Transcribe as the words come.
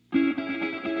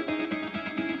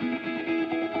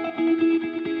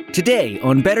Today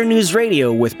on Better News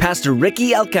Radio with Pastor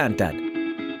Ricky Alcantara.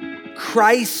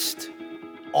 Christ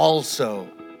also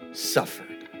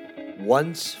suffered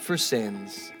once for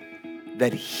sins,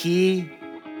 that he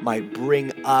might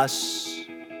bring us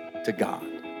to God.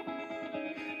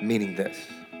 Meaning this: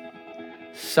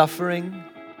 suffering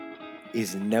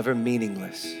is never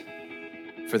meaningless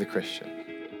for the Christian.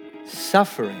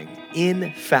 Suffering,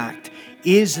 in fact,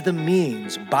 is the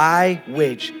means by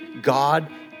which God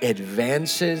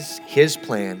advances his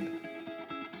plan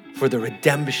for the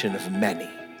redemption of many.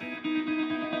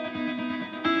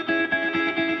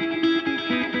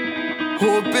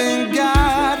 Hope in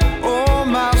God, oh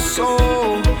my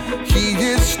soul. He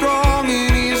is strong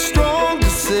and he is strong to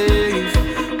save.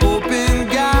 Hope in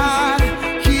God,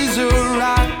 he's a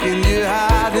rock in your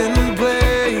hiding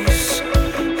place.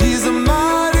 He's a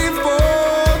mighty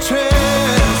fortress.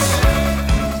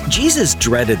 Jesus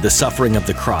dreaded the suffering of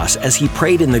the cross as he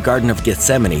prayed in the Garden of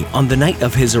Gethsemane on the night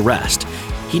of his arrest.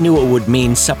 He knew it would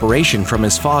mean separation from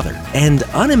his Father and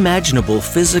unimaginable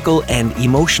physical and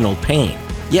emotional pain.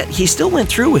 Yet he still went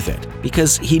through with it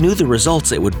because he knew the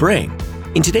results it would bring.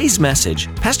 In today's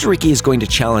message, Pastor Ricky is going to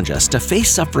challenge us to face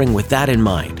suffering with that in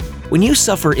mind. When you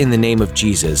suffer in the name of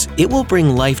Jesus, it will bring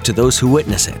life to those who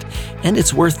witness it, and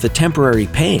it's worth the temporary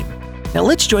pain. Now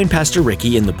let's join Pastor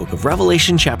Ricky in the book of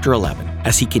Revelation chapter 11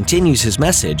 as he continues his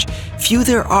message, Few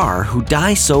There Are Who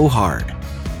Die So Hard.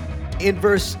 In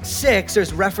verse 6,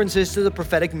 there's references to the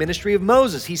prophetic ministry of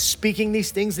Moses. He's speaking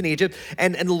these things in Egypt,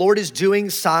 and the Lord is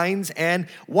doing signs and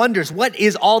wonders. What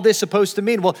is all this supposed to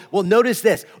mean? Well, notice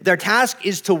this. Their task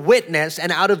is to witness,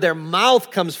 and out of their mouth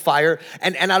comes fire,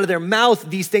 and out of their mouth,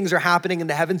 these things are happening in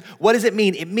the heavens. What does it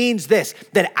mean? It means this,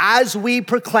 that as we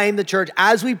proclaim the church,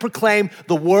 as we proclaim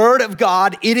the word of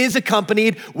God, it is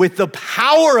accompanied with the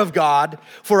power of God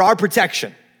for our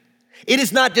protection. It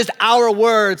is not just our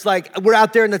words, like we're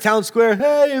out there in the town square,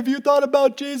 hey, have you thought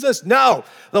about Jesus? No,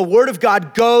 the word of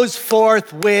God goes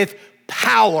forth with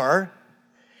power.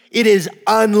 It is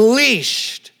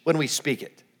unleashed when we speak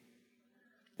it.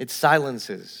 It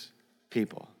silences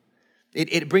people.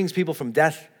 It brings people from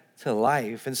death to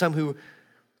life. And some who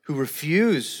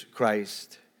refuse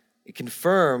Christ, it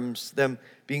confirms them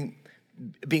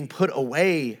being put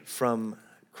away from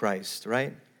Christ,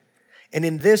 right? And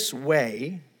in this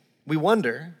way, we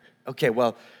wonder, okay,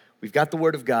 well, we've got the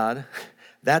word of God.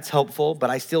 That's helpful, but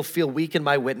I still feel weak in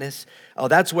my witness. Oh,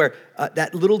 that's where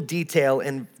that little detail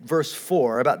in verse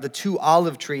 4 about the two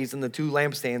olive trees and the two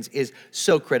lampstands is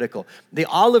so critical. The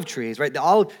olive trees, right? The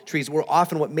olive trees were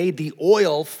often what made the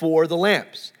oil for the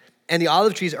lamps. And the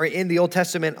olive trees are in the Old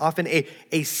Testament often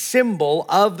a symbol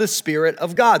of the Spirit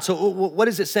of God. So what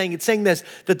is it saying? It's saying this,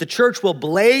 that the church will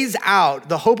blaze out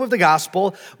the hope of the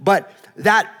gospel, but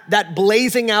that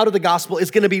blazing out of the gospel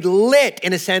is going to be lit,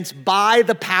 in a sense, by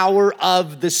the power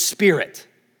of the Spirit.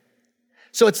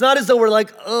 So it's not as though we're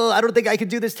like, oh, I don't think I can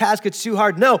do this task, it's too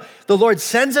hard. No, the Lord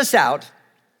sends us out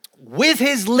with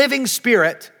his living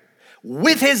Spirit,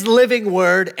 with his living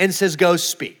word, and says, go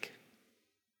speak.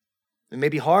 It may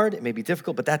be hard, it may be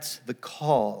difficult, but that's the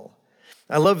call.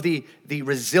 I love the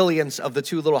resilience of the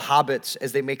two little hobbits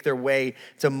as they make their way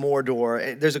to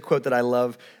Mordor. There's a quote that I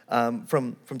love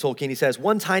from Tolkien. He says,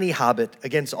 one tiny hobbit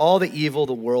against all the evil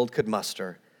the world could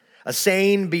muster. A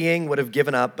sane being would have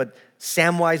given up, but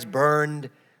Samwise burned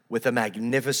with a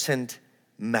magnificent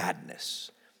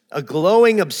madness. A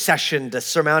glowing obsession to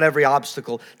surmount every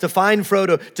obstacle, to find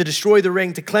Frodo, to destroy the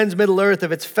ring, to cleanse Middle-earth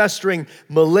of its festering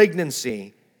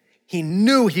malignancy. He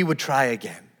knew he would try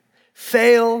again.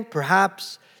 Fail,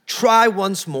 perhaps, try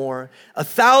once more,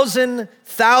 1,000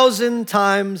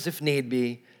 times if need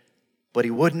be, but he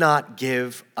would not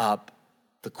give up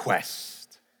the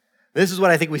quest. This is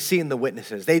what I think we see in the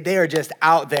witnesses. They are just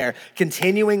out there,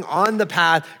 continuing on the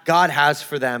path God has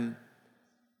for them,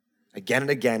 again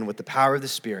and again, with the power of the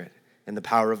Spirit and the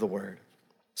power of the Word.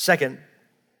 Second,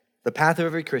 the path of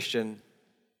every Christian,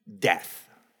 death.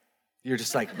 You're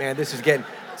just like, man, it's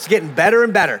getting better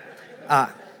and better. All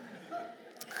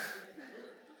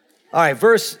right,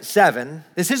 verse 7.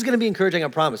 This is going to be encouraging, I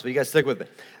promise, but you guys stick with me.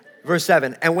 Verse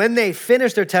 7, and when they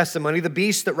finish their testimony, the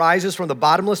beast that rises from the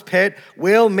bottomless pit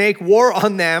will make war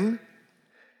on them.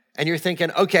 And you're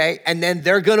thinking, okay, and then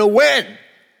they're going to win.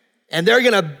 And they're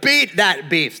going to beat that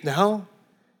beast. No,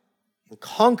 and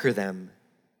conquer them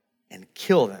and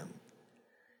kill them.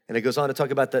 And it goes on to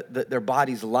talk about their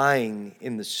bodies lying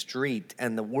in the street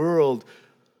and the world,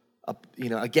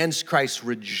 against Christ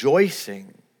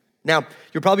rejoicing. Now,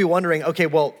 you're probably wondering, okay,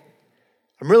 well,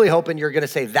 I'm really hoping you're going to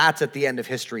say that's at the end of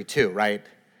history too, right?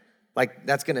 Like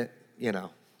that's going to,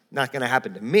 not going to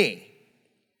happen to me.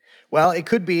 Well, it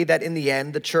could be that in the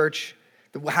end, the church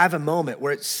that will have a moment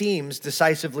where it seems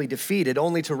decisively defeated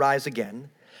only to rise again.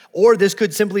 Or this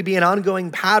could simply be an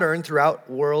ongoing pattern throughout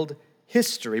world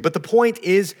history. But the point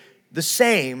is the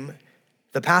same.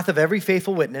 The path of every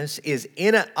faithful witness is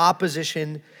in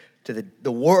opposition to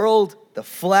the world, the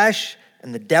flesh,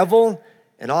 and the devil,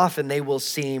 and often they will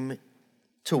seem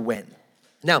to win.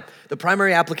 Now, the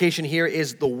primary application here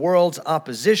is the world's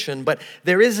opposition, but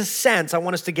there is a sense I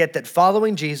want us to get that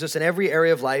following Jesus in every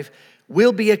area of life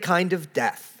will be a kind of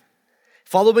death.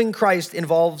 Following Christ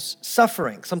involves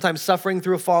suffering, sometimes suffering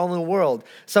through a fallen world,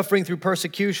 suffering through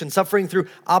persecution, suffering through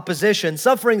opposition,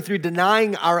 suffering through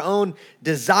denying our own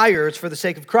desires for the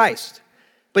sake of Christ.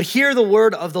 But hear the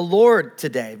word of the Lord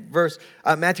today.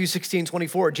 Matthew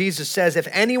 16:24, Jesus says, if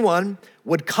anyone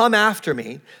would come after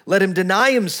me, let him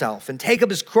deny himself and take up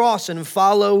his cross and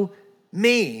follow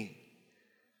me.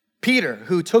 Peter,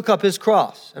 who took up his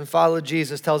cross and followed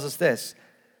Jesus, tells us this,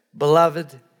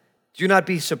 beloved, do not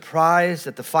be surprised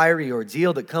at the fiery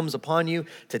ordeal that comes upon you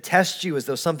to test you as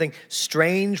though something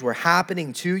strange were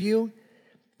happening to you.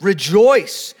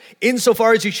 Rejoice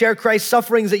insofar as you share Christ's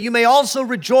sufferings, that you may also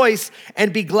rejoice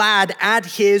and be glad at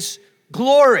his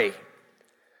glory.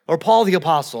 Or Paul the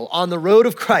apostle on the road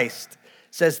of Christ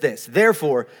says this,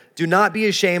 therefore, do not be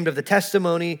ashamed of the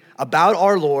testimony about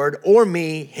our Lord or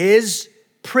me, his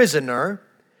prisoner,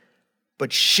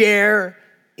 but share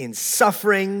in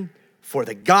suffering for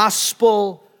the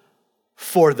gospel,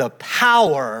 for the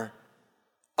power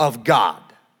of God.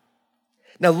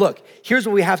 Now look, here's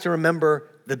what we have to remember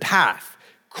the path.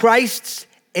 Christ's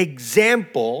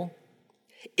example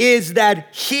is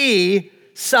that he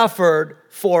suffered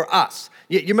for us.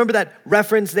 You remember that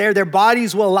reference there? Their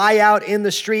bodies will lie out in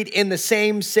the street in the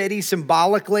same city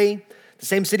symbolically, the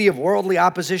same city of worldly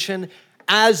opposition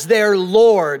as their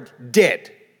Lord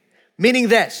did. Meaning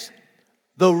this,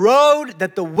 the road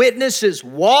that the witnesses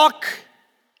walk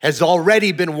has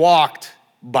already been walked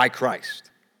by Christ.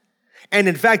 And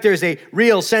in fact, there's a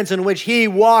real sense in which he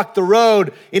walked the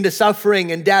road into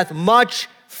suffering and death much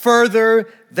further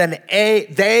than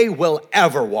they will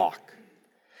ever walk.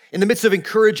 In the midst of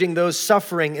encouraging those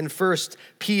suffering in 1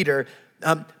 Peter,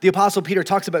 the Apostle Peter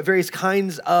talks about various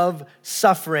kinds of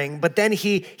suffering, but then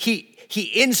he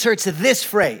inserts this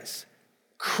phrase,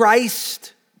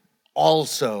 Christ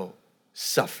also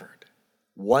suffered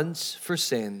once for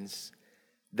sins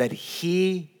that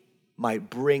he might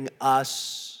bring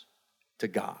us to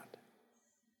God.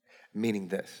 Meaning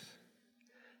this,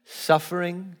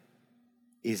 suffering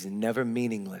is never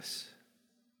meaningless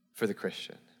for the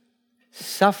Christian.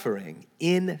 Suffering,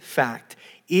 in fact,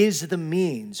 is the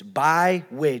means by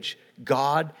which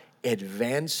God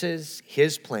advances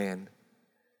his plan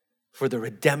for the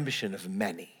redemption of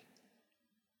many.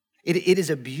 It is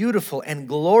a beautiful and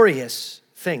glorious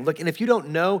thing. Look, and if you don't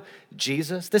know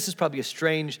Jesus, this is probably a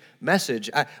strange message,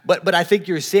 but I think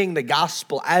you're seeing the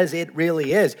gospel as it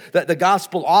really is. The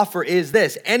gospel offer is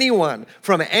this: anyone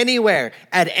from anywhere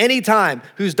at any time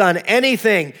who's done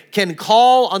anything can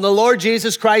call on the Lord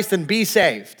Jesus Christ and be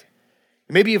saved.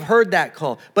 Maybe you've heard that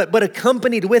call, but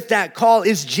accompanied with that call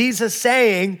is Jesus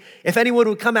saying, if anyone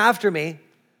would come after me,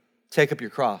 take up your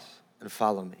cross and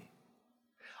follow me.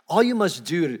 All you must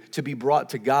do to be brought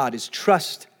to God is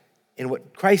trust in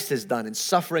what Christ has done in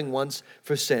suffering once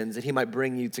for sins, that he might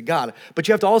bring you to God. But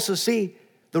you have to also see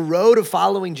the road of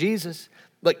following Jesus.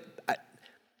 Look,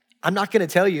 I'm not going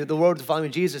to tell you the road to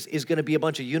following Jesus is going to be a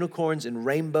bunch of unicorns and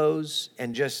rainbows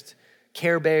and just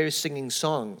Care Bears singing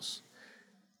songs.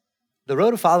 The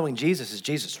road of following Jesus is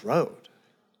Jesus' road.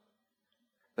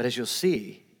 But as you'll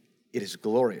see, it is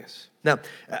glorious. Now,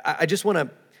 I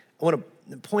want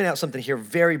to point out something here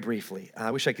very briefly.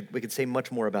 I wish we could say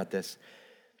much more about this.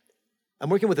 I'm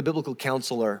working with a biblical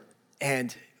counselor,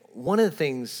 and one of the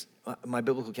things my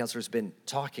biblical counselor has been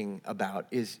talking about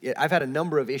is I've had a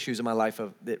number of issues in my life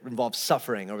that involve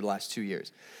suffering over the last 2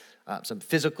 years, some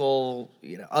physical,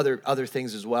 other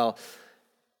things as well.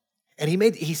 And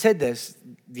he said this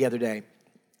the other day,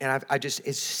 and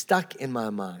it's stuck in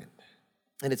my mind.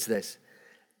 And it's this,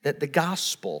 that the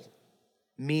gospel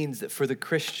means that for the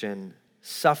Christian,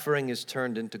 suffering is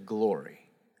turned into glory.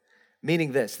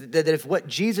 Meaning this, that if what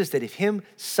Jesus did, if him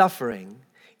suffering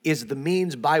is the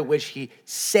means by which he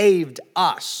saved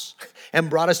us and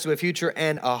brought us to a future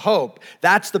and a hope,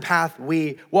 that's the path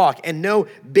we walk. And no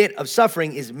bit of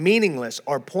suffering is meaningless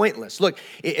or pointless. Look,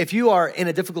 if you are in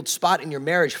a difficult spot in your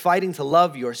marriage, fighting to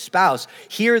love your spouse,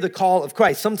 hear the call of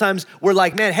Christ. Sometimes we're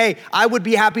like, man, hey, I would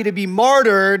be happy to be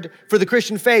martyred for the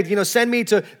Christian faith. Send me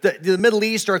to the Middle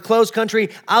East or a closed country.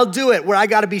 I'll do it where I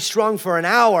got to be strong for an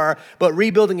hour, but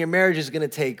rebuilding your marriage is going to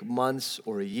take months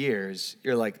or years.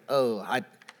 You're like,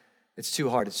 It's too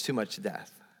hard. It's too much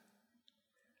death.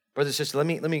 Brothers and sisters,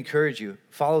 let me encourage you.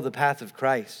 Follow the path of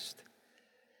Christ.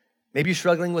 Maybe you're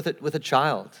struggling with a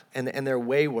child and they're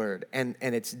wayward and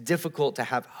it's difficult to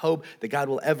have hope that God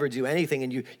will ever do anything,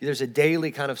 and there's a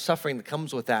daily kind of suffering that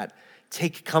comes with that.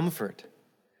 Take comfort.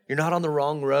 You're not on the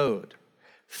wrong road.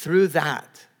 Through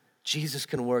that, Jesus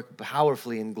can work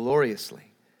powerfully and gloriously.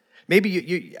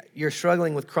 Maybe you're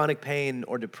struggling with chronic pain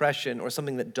or depression or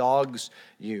something that dogs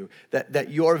you, that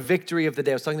your victory of the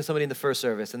day. I was talking to somebody in the first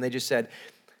service and they just said,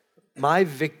 my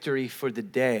victory for the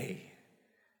day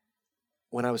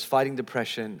when I was fighting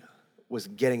depression was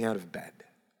getting out of bed.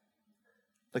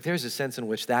 Like there's a sense in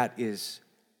which that is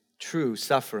true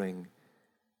suffering.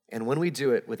 And when we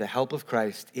do it with the help of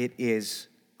Christ, it is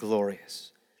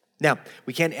glorious. Now,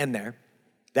 we can't end there.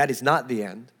 That is not the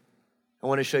end. I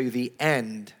want to show you the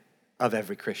end of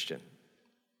every Christian.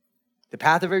 The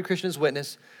path of every Christian is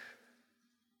witness.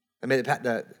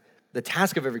 The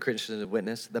task of every Christian is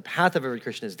witness. The path of every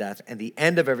Christian is death. And the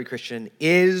end of every Christian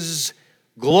is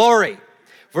glory.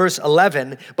 Verse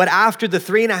 11, but after the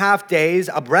 3.5 days,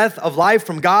 a breath of life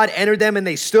from God entered them, and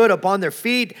they stood upon their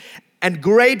feet, and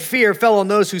great fear fell on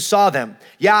those who saw them.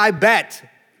 Yeah, I bet.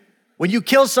 When you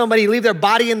kill somebody, leave their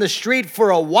body in the street for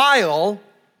a while,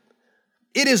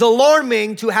 it is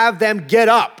alarming to have them get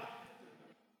up.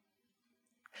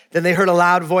 Then they heard a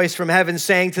loud voice from heaven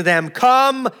saying to them,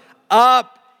 come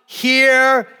up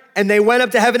here. And they went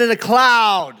up to heaven in a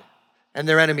cloud, and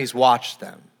their enemies watched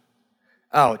them.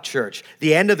 Oh, church,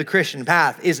 the end of the Christian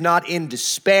path is not in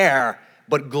despair,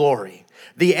 but glory.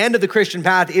 The end of the Christian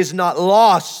path is not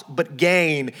loss, but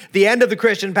gain. The end of the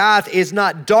Christian path is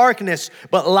not darkness,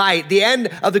 but light. The end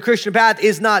of the Christian path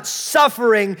is not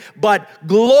suffering, but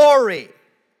glory.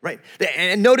 Right?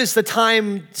 And notice the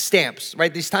time stamps,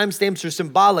 right? These time stamps are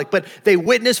symbolic, but they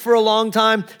witness for a long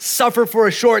time, suffer for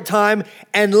a short time,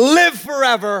 and live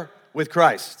forever with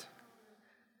Christ.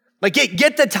 Like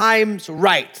get the times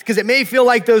right, because it may feel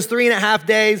like those 3.5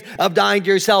 days of dying to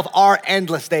yourself are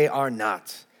endless. They are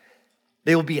not.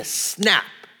 They will be a snap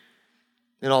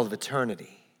in all of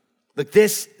eternity. Look,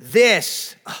 this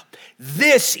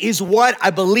is what I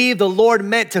believe the Lord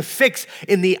meant to fix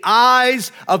in the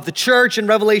eyes of the church in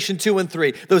Revelation 2 and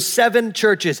 3. Those 7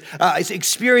 churches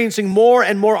experiencing more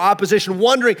and more opposition,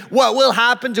 wondering what will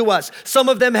happen to us. Some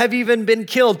of them have even been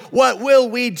killed. What will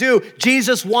we do?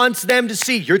 Jesus wants them to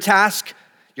see your task.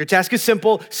 Your task is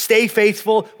simple. Stay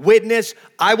faithful, witness.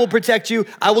 I will protect you.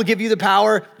 I will give you the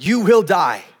power. You will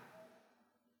die.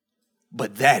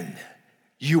 But then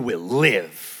you will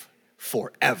live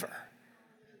forever.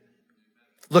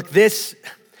 Look, this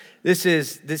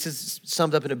is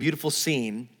summed up in a beautiful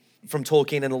scene from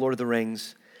Tolkien and The Lord of the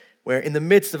Rings, where in the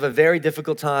midst of a very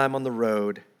difficult time on the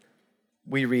road,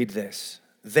 we read this.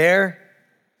 There,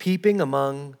 peeping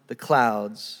among the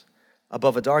clouds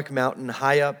above a dark mountain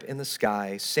high up in the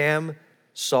sky, Sam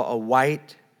saw a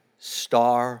white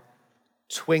star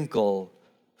twinkle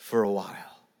for a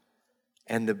while,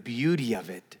 and the beauty of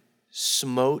it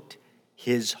smote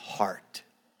his heart.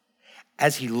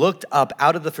 As he looked up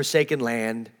out of the forsaken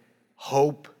land,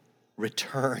 hope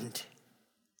returned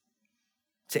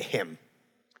to him.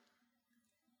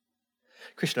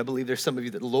 Christian, I believe there's some of you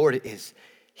that the Lord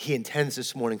He intends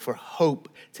this morning for hope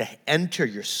to enter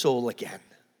your soul again.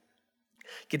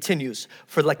 Continues,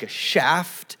 for like a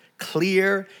shaft,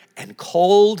 clear and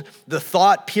cold, the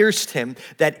thought pierced him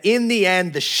that in the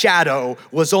end, the shadow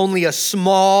was only a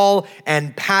small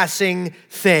and passing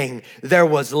thing. There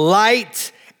was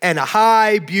light and a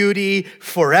high beauty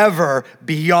forever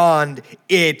beyond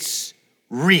its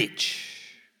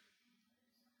reach.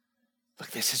 Look,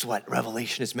 this is what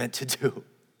Revelation is meant to do.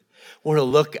 We're to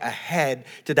look ahead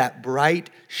to that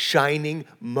bright, shining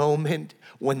moment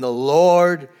when the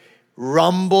Lord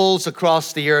rumbles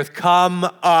across the earth, come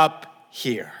up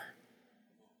here.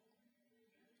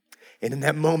 And in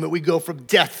that moment, we go from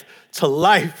death to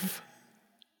life.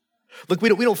 Look, we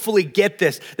don't fully get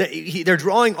this. They're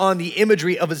drawing on the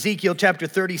imagery of Ezekiel chapter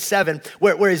 37,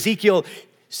 where Ezekiel,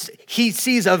 he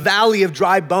sees a valley of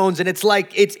dry bones, and it's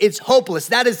like, it's hopeless.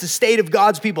 That is the state of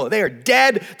God's people. They are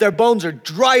dead, their bones are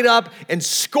dried up and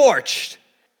scorched.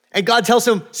 And God tells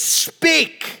him,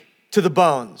 speak to the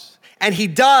bones. And he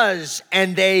does,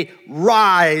 and they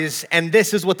rise. And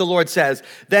this is what the Lord says.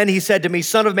 Then he said to me,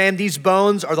 Son of man, these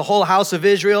bones are the whole house of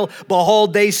Israel.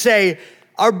 Behold, they say,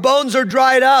 our bones are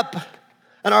dried up,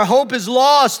 and our hope is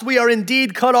lost. We are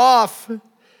indeed cut off.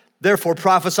 Therefore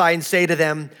prophesy and say to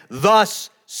them, thus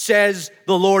says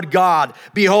the Lord God,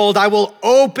 behold, I will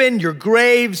open your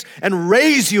graves and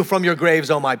raise you from your graves,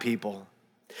 O my people.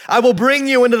 I will bring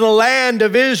you into the land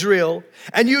of Israel,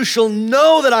 and you shall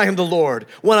know that I am the Lord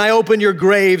when I open your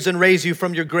graves and raise you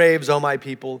from your graves, O my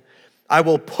people. I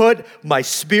will put my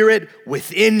spirit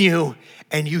within you,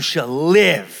 and you shall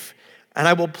live, and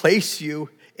I will place you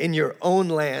in your own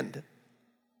land.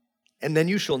 And then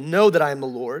you shall know that I am the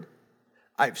Lord.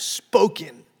 I've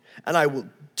spoken, and I will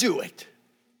do it.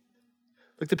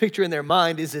 Look, the picture in their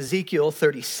mind is Ezekiel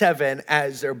 37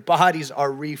 as their bodies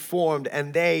are reformed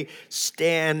and they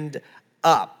stand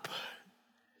up.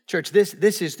 Church, this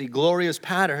is the glorious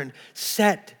pattern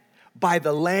set by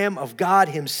the Lamb of God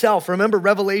himself. Remember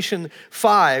Revelation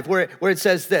 5 where it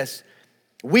says this,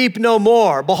 weep no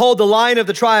more. Behold, the Lion of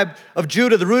the tribe of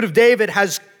Judah, the Root of David,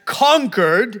 has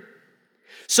conquered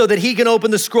so that he can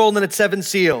open the scroll and its 7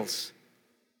 seals.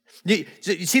 You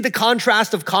see the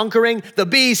contrast of conquering? The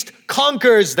beast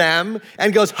conquers them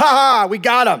and goes, ha ha, we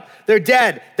got them. They're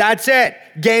dead. That's it.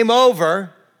 Game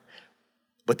over.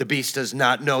 But the beast does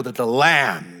not know that the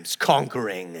Lamb's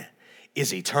conquering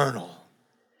is eternal.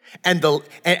 And look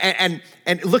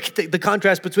at the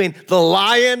contrast between the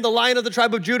lion of the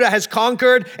tribe of Judah has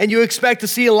conquered, and you expect to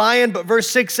see a lion, but verse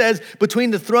 6 says,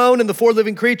 between the throne and the 4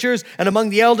 living creatures and among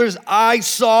the elders, I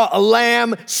saw a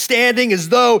lamb standing as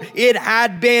though it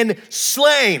had been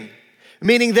slain.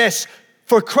 Meaning this,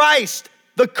 for Christ,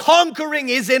 the conquering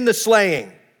is in the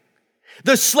slaying.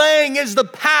 The slaying is the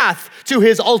path to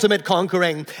his ultimate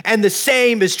conquering, and the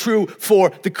same is true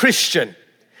for the Christian.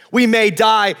 We may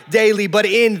die daily, but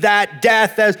in that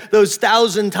death, as those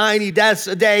 1,000 tiny deaths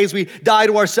a day, as we die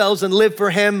to ourselves and live for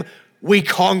him, we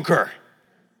conquer.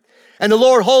 And the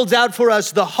Lord holds out for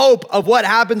us the hope of what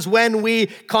happens when we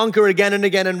conquer again and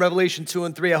again in Revelation 2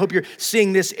 and 3. I hope you're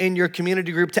seeing this in your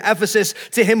community group. To Ephesus,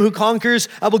 to him who conquers,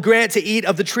 I will grant to eat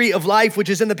of the tree of life, which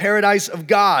is in the paradise of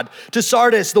God. To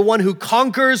Sardis, the one who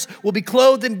conquers will be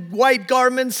clothed in white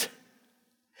garments,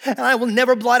 and I will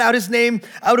never blot out his name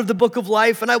out of the book of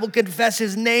life, and I will confess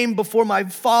his name before my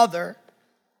Father.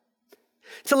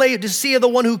 To Laodicea, the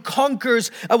one who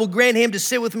conquers, I will grant him to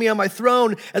sit with me on my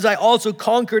throne, as I also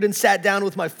conquered and sat down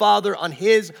with my Father on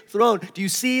his throne. Do you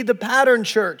see the pattern,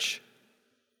 church?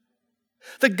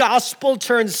 The gospel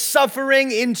turns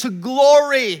suffering into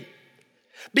glory,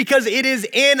 because it is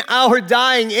in our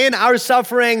dying, in our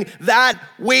suffering, that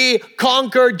we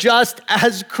conquer just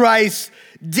as Christ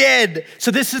did. So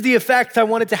this is the effect I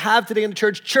wanted to have today in the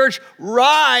church. Church,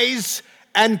 rise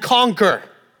and conquer.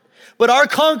 But our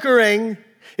conquering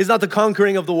is not the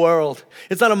conquering of the world.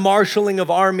 It's not a marshaling of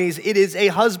armies. It is a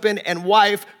husband and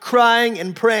wife crying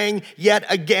and praying yet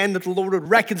again that the Lord would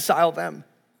reconcile them.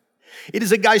 It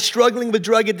is a guy struggling with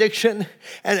drug addiction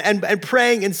and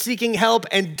praying and seeking help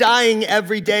and dying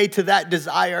every day to that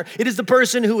desire. It is the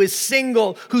person who is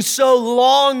single, who so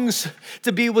longs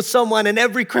to be with someone and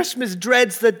every Christmas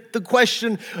dreads the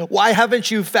question, why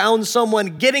haven't you found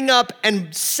someone? Getting up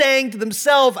and saying to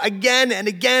themselves again and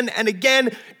again and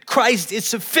again, Christ is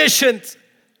sufficient.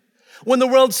 When the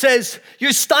world says,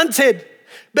 you're stunted,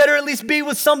 better at least be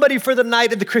with somebody for the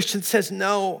night. And the Christian says,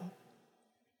 no.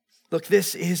 Look,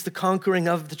 this is the conquering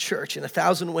of the church in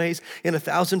 1,000 ways, in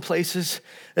 1,000 places.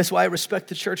 That's why I respect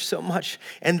the church so much.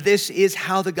 And this is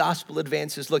how the gospel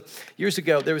advances. Look, years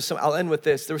ago, I'll end with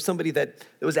this. There was somebody that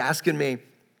was asking me,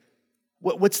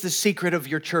 what's the secret of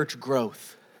your church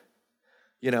growth?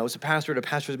 You know, I was a pastor at a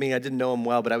pastor's meeting. I didn't know him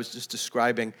well, but I was just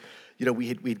describing, you know,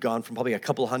 we'd gone from probably a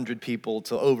couple hundred people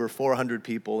to over 400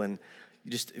 people in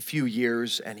just a few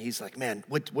years. And he's like, man,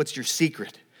 what's your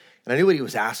secret? And I knew what he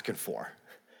was asking for.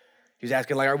 He was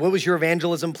asking, like, what was your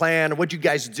evangelism plan? Or what'd you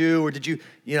guys do? Or did you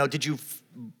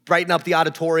brighten up the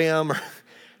auditorium? Or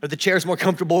are the chairs more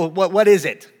comfortable? What is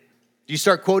it? Do you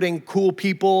start quoting cool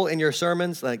people in your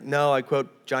sermons? Like, no, I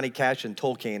quote Johnny Cash and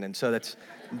Tolkien, and so that's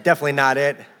definitely not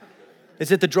it.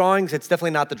 Is it the drawings? It's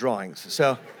definitely not the drawings.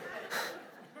 So,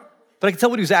 but I can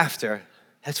tell what he was after.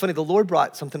 It's funny, the Lord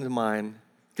brought something to mind,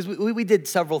 because we did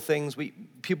several things.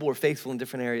 People were faithful in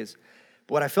different areas.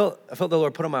 But what I felt the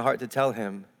Lord put on my heart to tell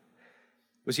him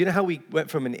was, you know how we went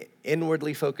from an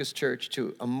inwardly focused church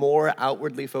to a more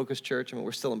outwardly focused church? I mean,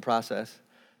 we're still in process.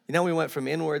 You know, we went from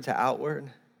inward to outward.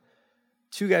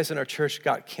 2 guys in our church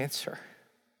got cancer.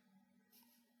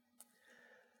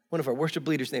 One of our worship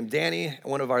leaders named Danny, and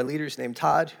one of our leaders named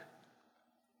Todd.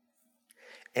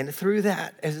 And through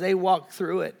that, as they walked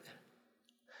through it,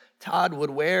 Todd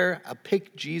would wear a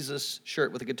Pick Jesus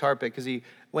shirt with a guitar pick because he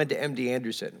went to MD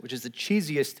Anderson, which is the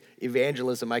cheesiest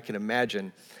evangelism I can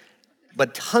imagine.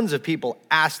 But tons of people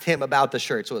asked him about the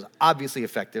shirt, so it was obviously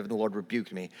effective, and the Lord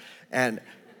rebuked me. And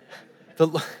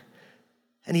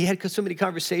he had so many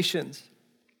conversations.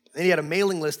 And he had a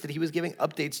mailing list that he was giving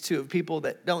updates to of people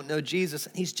that don't know Jesus,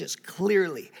 and he's just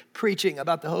clearly preaching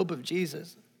about the hope of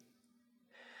Jesus.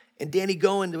 And Danny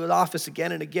going to his office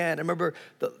again and again. I remember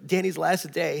Danny's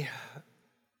last day,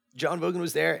 John Vogan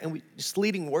was there, and we just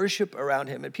leading worship around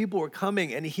him, and people were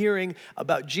coming and hearing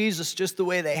about Jesus just the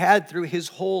way they had through his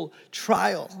whole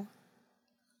trial.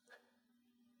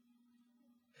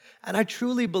 And I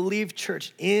truly believe,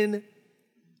 church, in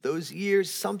those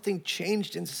years, something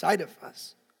changed inside of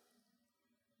us.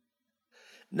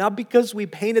 Not because we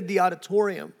painted the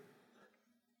auditorium,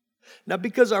 not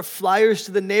because our flyers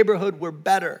to the neighborhood were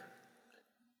better,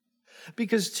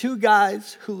 because two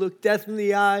guys who looked death in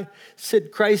the eye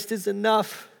said, Christ is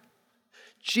enough,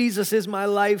 Jesus is my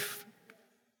life,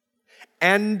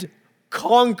 and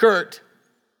conquered.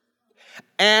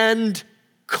 And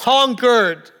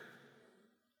conquered.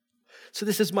 So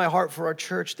this is my heart for our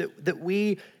church, that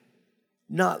we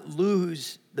not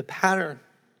lose the pattern.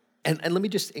 And let me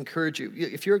just encourage you,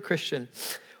 if you're a Christian,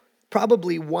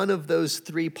 probably one of those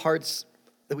three parts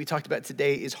that we talked about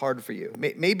today is hard for you.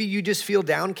 Maybe you just feel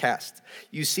downcast.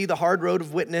 You see the hard road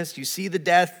of witness, you see the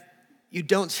death, you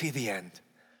don't see the end.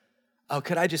 Oh,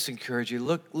 could I just encourage you,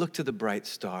 look to the bright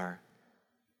star.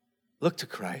 Look to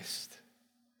Christ.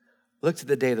 Look to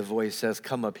the day the voice says,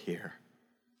 come up here,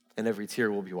 and every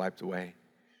tear will be wiped away.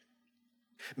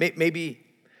 Maybe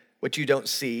what you don't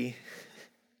see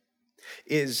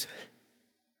is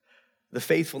the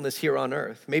faithfulness here on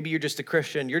earth. Maybe you're just a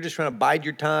Christian, you're just trying to bide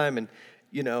your time and,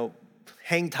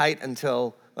 hang tight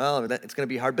until, well, it's going to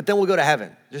be hard, but then we'll go to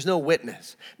heaven. There's no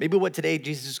witness. Maybe what today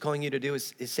Jesus is calling you to do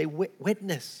is say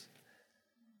witness.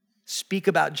 Speak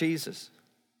about Jesus.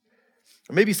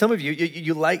 Or maybe some of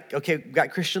you like, okay, we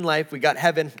got Christian life, we got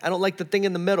heaven. I don't like the thing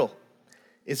in the middle.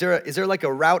 Is there like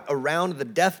a route around the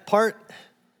death part?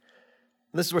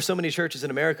 And this is where so many churches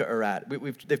in America are at.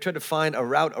 They've tried to find a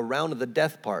route around the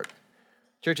death part.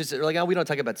 Churches are like, we don't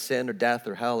talk about sin or death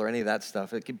or hell or any of that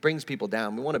stuff. It brings people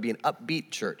down. We want to be an upbeat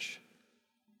church.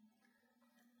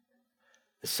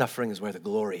 The suffering is where the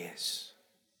glory is.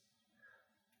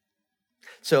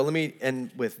 So let me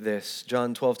end with this.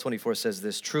 John 12:24 says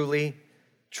this, truly,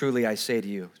 truly I say to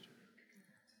you,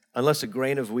 unless a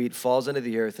grain of wheat falls into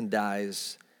the earth and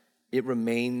dies, it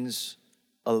remains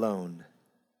alone.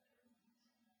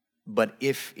 But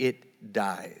if it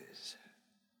dies,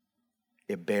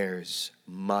 it bears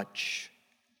much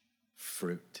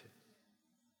fruit.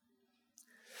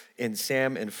 In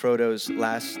Sam and Frodo's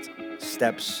last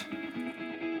steps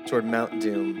toward Mount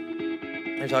Doom,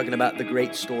 they're talking about the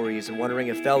great stories and wondering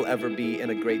if they'll ever be in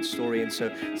a great story. And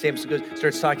so Sam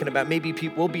starts talking about maybe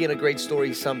people will be in a great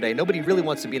story someday. Nobody really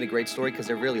wants to be in a great story because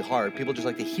they're really hard. People just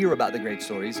like to hear about the great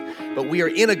stories, but we are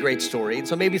in a great story. And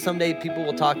so maybe someday people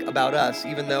will talk about us,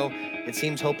 even though it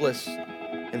seems hopeless.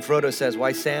 And Frodo says,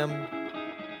 why, Sam?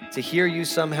 To hear you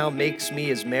somehow makes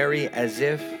me as merry as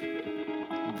if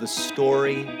the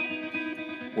story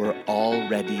were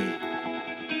already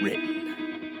written.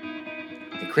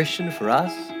 And Christian, for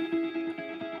us,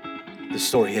 the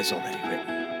story is already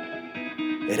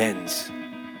written. It ends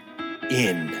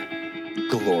in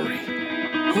glory.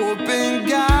 Hope in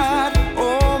God,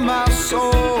 oh my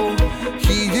soul.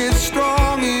 He is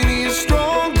strong and he is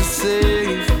strong to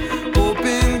save. Hope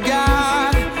in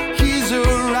God, he's a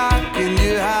rock in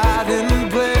your hiding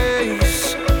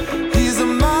place. He's a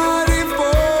mighty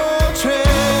fortress.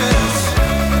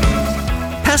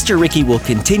 Pastor Ricky will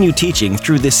continue teaching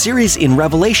through this series in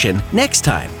Revelation next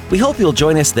time. We hope you'll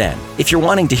join us then. If you're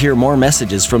wanting to hear more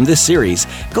messages from this series,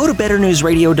 go to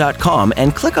betternewsradio.com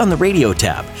and click on the radio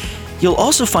tab. You'll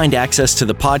also find access to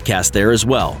the podcast there as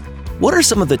well. What are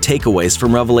some of the takeaways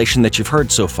from Revelation that you've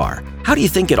heard so far? How do you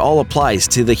think it all applies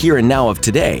to the here and now of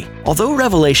today? Although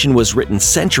Revelation was written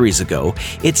centuries ago,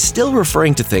 it's still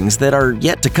referring to things that are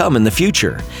yet to come in the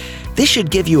future. This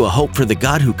should give you a hope for the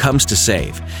God who comes to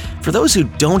save. For those who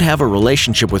don't have a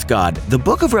relationship with God, the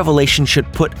book of Revelation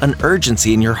should put an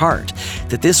urgency in your heart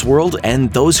that this world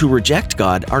and those who reject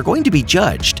God are going to be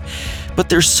judged. But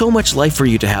there's so much life for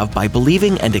you to have by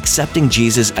believing and accepting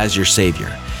Jesus as your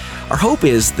Savior. Our hope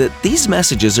is that these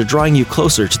messages are drawing you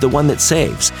closer to the one that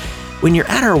saves. When you're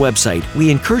at our website,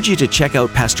 we encourage you to check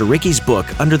out Pastor Ricky's book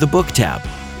under the book tab.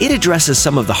 It addresses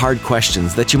some of the hard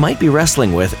questions that you might be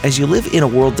wrestling with as you live in a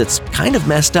world that's kind of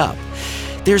messed up.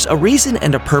 There's a reason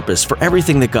and a purpose for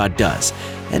everything that God does,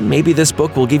 and maybe this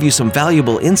book will give you some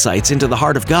valuable insights into the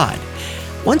heart of God.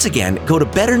 Once again, go to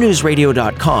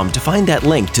betternewsradio.com to find that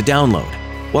link to download.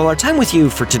 While our time with you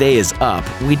for today is up,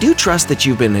 we do trust that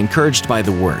you've been encouraged by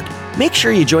the Word. Make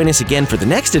sure you join us again for the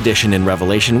next edition in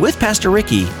Revelation with Pastor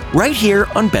Ricky, right here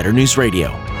on Better News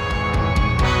Radio.